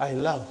like, I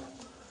love.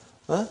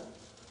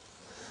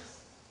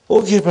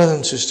 Okay, brothers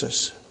and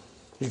sisters.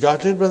 You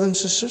got it, brothers and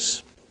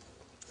sisters?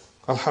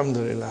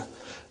 Alhamdulillah.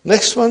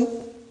 Next one.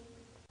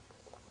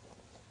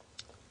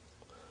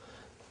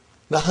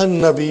 Nahan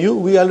Nabiyu.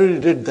 We already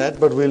did that,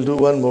 but we'll do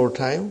one more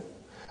time.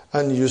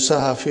 And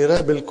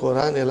yusahafira bil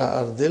Quran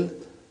ila ardil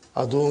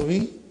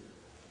aduwi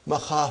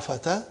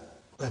makhafata.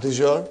 That is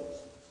your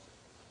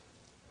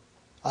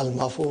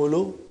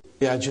al-maf'ulu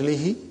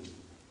bi-ajlihi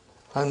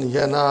and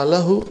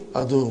yanalahu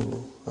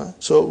aduwu.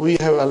 So we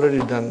have already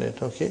done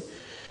it, okay?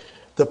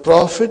 The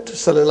Prophet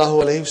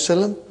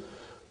ﷺ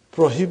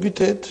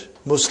prohibited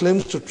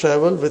Muslims to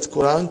travel with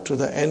Quran to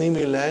the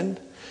enemy land,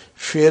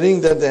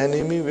 fearing that the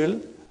enemy will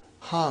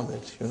harm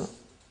it,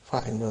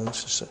 Fine, brother and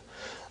sister.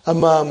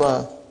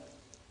 Amma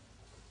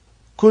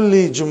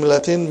kulli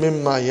jumlatin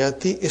mimma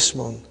yati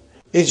ismun.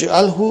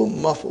 Ij'alhu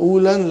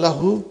maf'ulan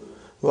lahu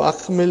wa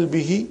akmil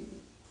bihi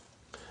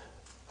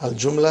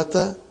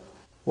al-jumlata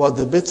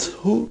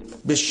wadbithu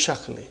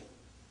bishakli.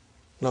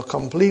 Now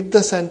complete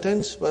the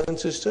sentence, brothers and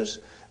sisters,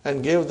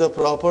 and gave the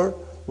proper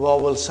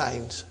vowel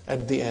signs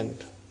at the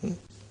end.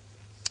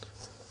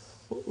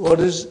 What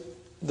is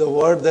the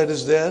word that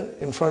is there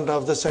in front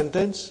of the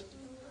sentence?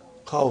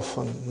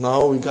 Khawfan.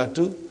 Now we got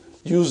to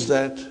use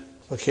that,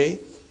 okay?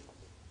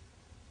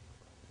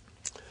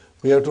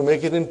 We have to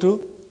make it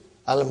into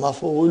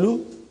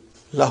al-maf'ulu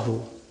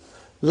lahu.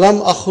 Lam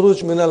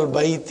akhruj min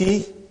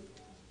al-bayti.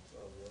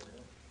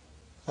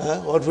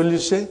 What will you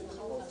say?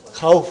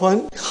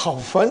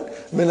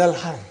 Khawfan min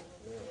al-har.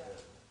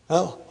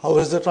 How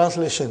is the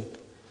translation?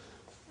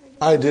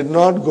 I did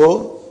not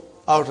go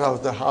out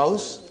of the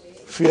house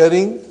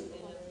fearing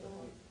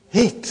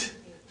heat.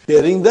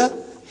 Fearing the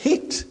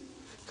heat.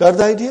 Got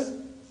the idea?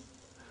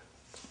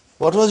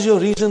 What was your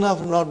reason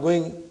of not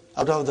going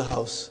out of the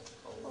house?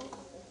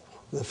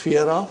 The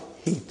fear of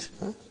heat.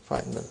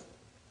 Fine.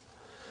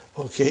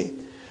 Okay.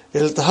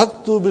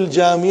 Iltahaqtu bil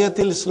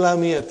Jamiatil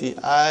Islamiyati.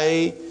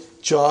 I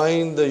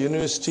joined the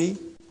university,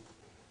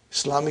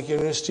 Islamic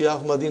University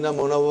of Madinah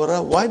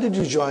Munawwara. Why did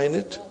you join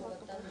it?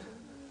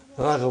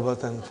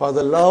 Raghabatan. For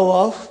the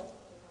love of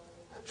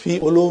fi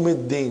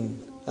ulumiddin.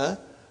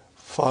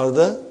 For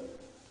the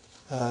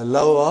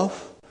love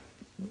of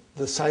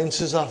the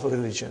sciences of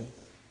religion.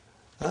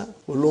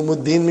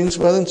 Ulumuddin means,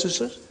 brothers and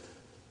sisters,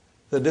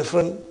 the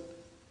different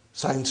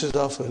sciences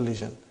of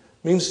religion.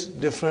 Means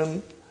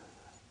different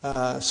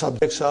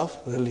subjects of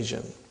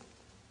religion.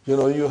 You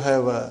know, you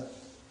have a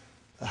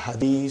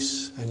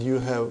hadith, and you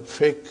have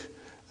fiqh,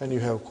 and you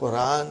have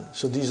Quran.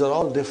 So these are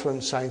all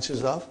different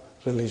sciences of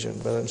religion,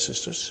 brothers and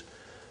sisters.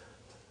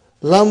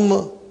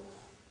 Lam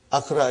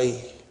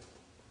akra'i.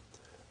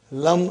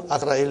 Lam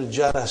akra'il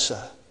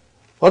jarasa.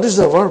 What is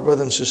the word,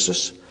 brothers and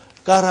sisters?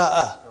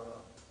 Kara'a.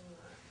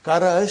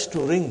 Kara'a is to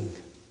ring.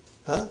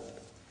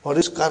 What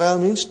is kara'a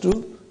means?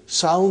 To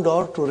sound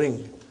or to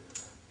ring.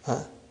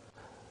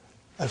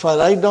 If I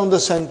write down the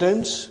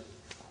sentence,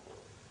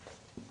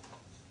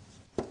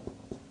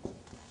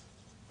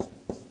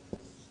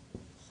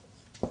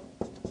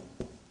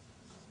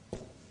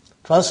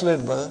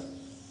 translate, brother.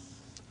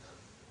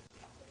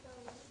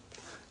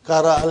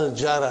 Kara al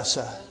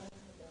jarasa.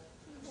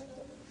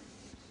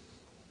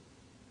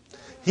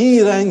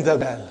 He rang the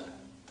bell.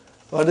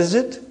 What is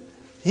it?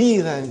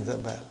 He rang the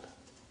bell.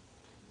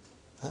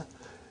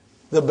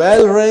 The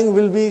bell ring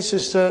will be,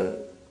 Sister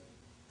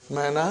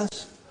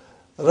Manas,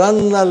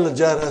 Ran al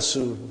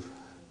jarasu.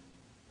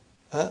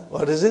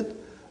 What is it?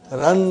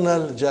 Ran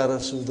al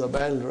jarasu, the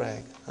bell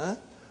rang.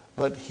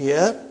 But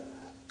here,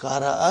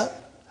 Kara'a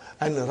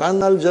and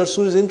Ran al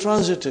jarasu is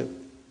intransitive.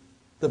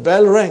 The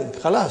bell rang,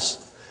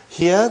 khalas.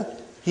 Here,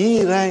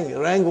 he rang.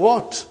 Rang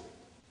what?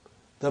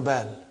 The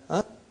bell.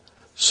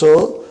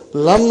 So,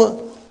 Lam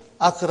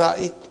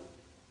akra'i.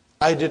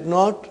 I did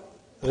not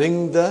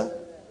ring the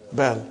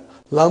bell.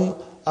 Lam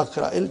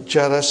akra'il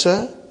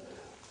jarasa.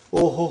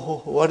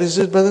 What is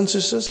it, brothers and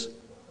sisters?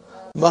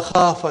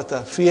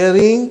 Makhafata.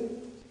 Fearing.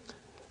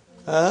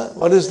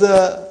 What is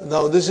the...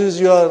 Now, this is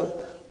your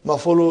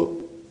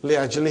mafulu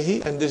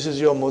li'ajlihi, and this is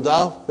your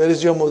mudaf. Where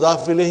is your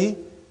mudaf ilayhi?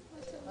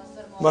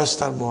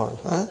 Mastar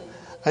mu'al.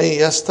 Ay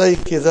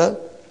yastaykida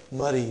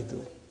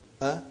maridu.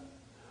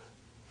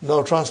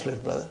 Now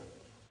translate, brother.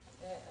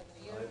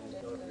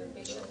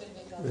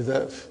 With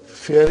the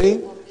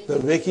fearing the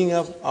waking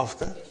up of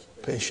the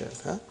patient.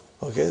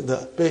 Okay,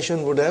 the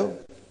patient would have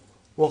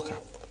woke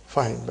up.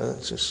 Fine, brother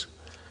and sister.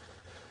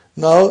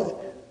 Now,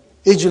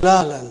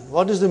 ijlalan.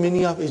 What is the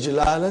meaning of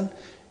ijlalan?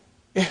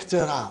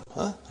 Ihtiram.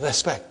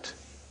 Respect.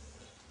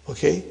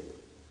 Okay.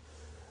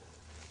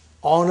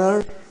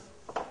 Honor,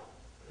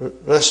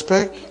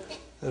 respect,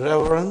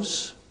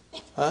 reverence.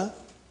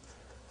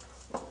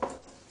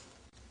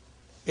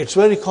 It's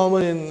very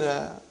common in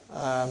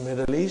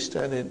Middle East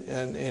and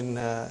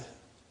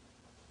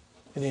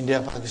in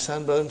India,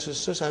 Pakistan, brothers and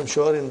sisters. I'm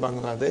sure in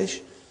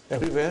Bangladesh,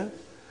 everywhere,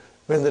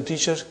 when the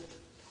teacher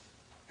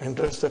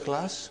enters the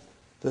class,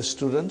 the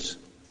students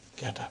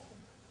get up.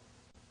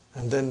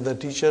 And then the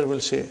teacher will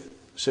say,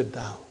 sit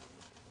down.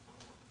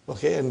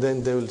 Okay, and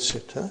then they will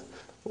sit.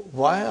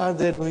 Why are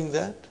they doing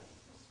that?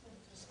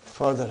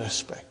 For the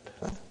respect.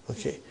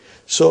 Okay.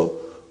 So,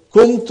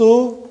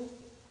 kumtu,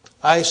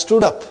 I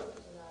stood up.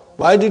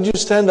 Why did you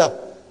stand up?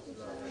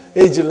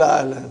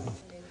 Ijlalan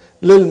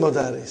lil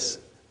mudaris.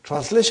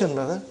 Translation,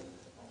 brother.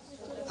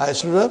 I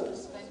stood up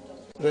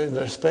in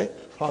respect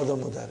for the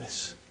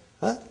mudaris.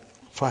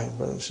 Fine,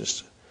 brother and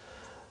sister.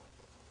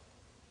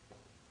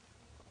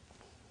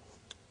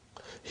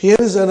 Here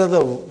is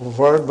another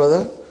word,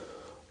 brother.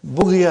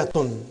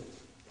 Bughyatun.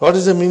 What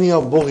is the meaning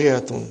of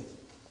bughyatun?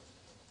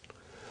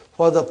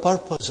 For the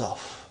purpose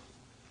of.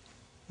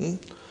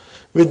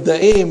 With the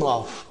aim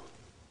of.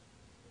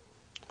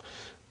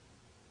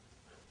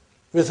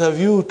 With a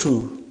view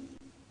to.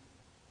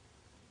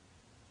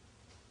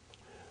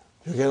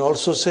 You can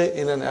also say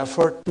in an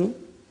effort to,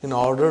 in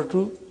order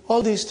to.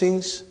 All these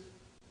things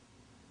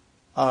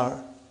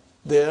are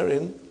there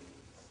in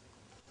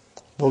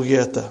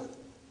Bughyata.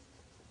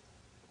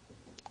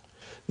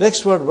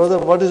 Next word, brother,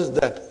 what is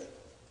that?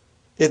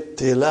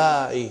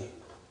 Ittila'i.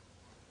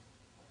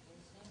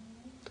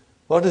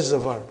 What is the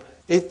verb?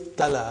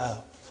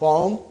 Ittala,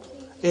 form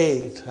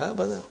 8.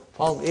 But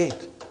form 8.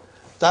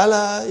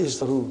 Tala is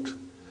the root.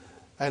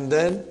 And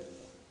then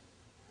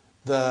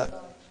the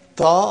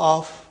ta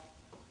of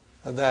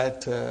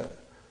that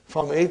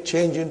form 8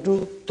 change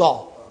into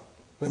ta.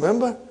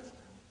 Remember?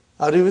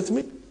 Are you with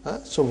me?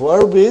 So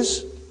verb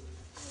is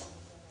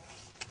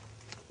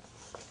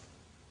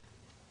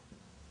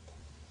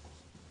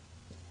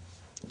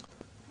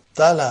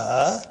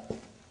tala.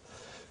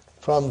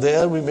 From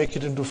there we make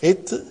it into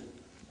it.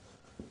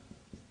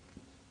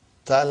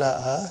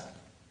 Tala.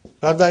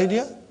 Got the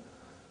idea?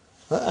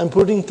 I'm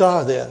putting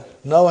ta there.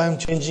 Now I'm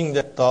changing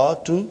that ta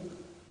to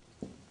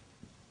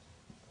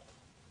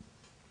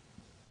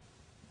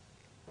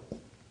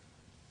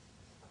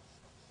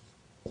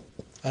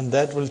and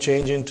that will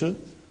change into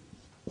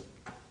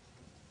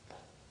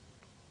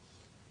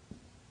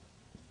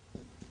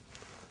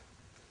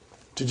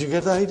Did you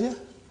get the idea?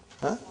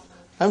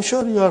 I'm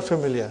sure you are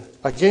familiar.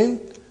 Again,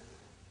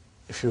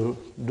 if you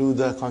do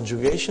the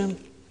conjugation,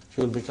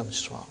 you will become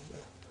strong.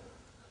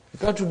 You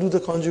got to do the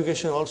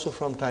conjugation also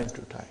from time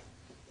to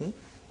time.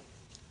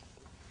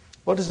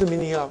 What is the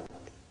meaning of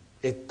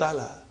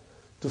ittala?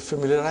 To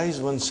familiarize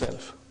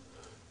oneself,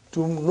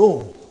 to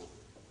know,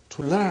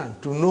 to learn,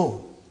 to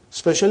know,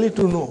 especially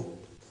to know.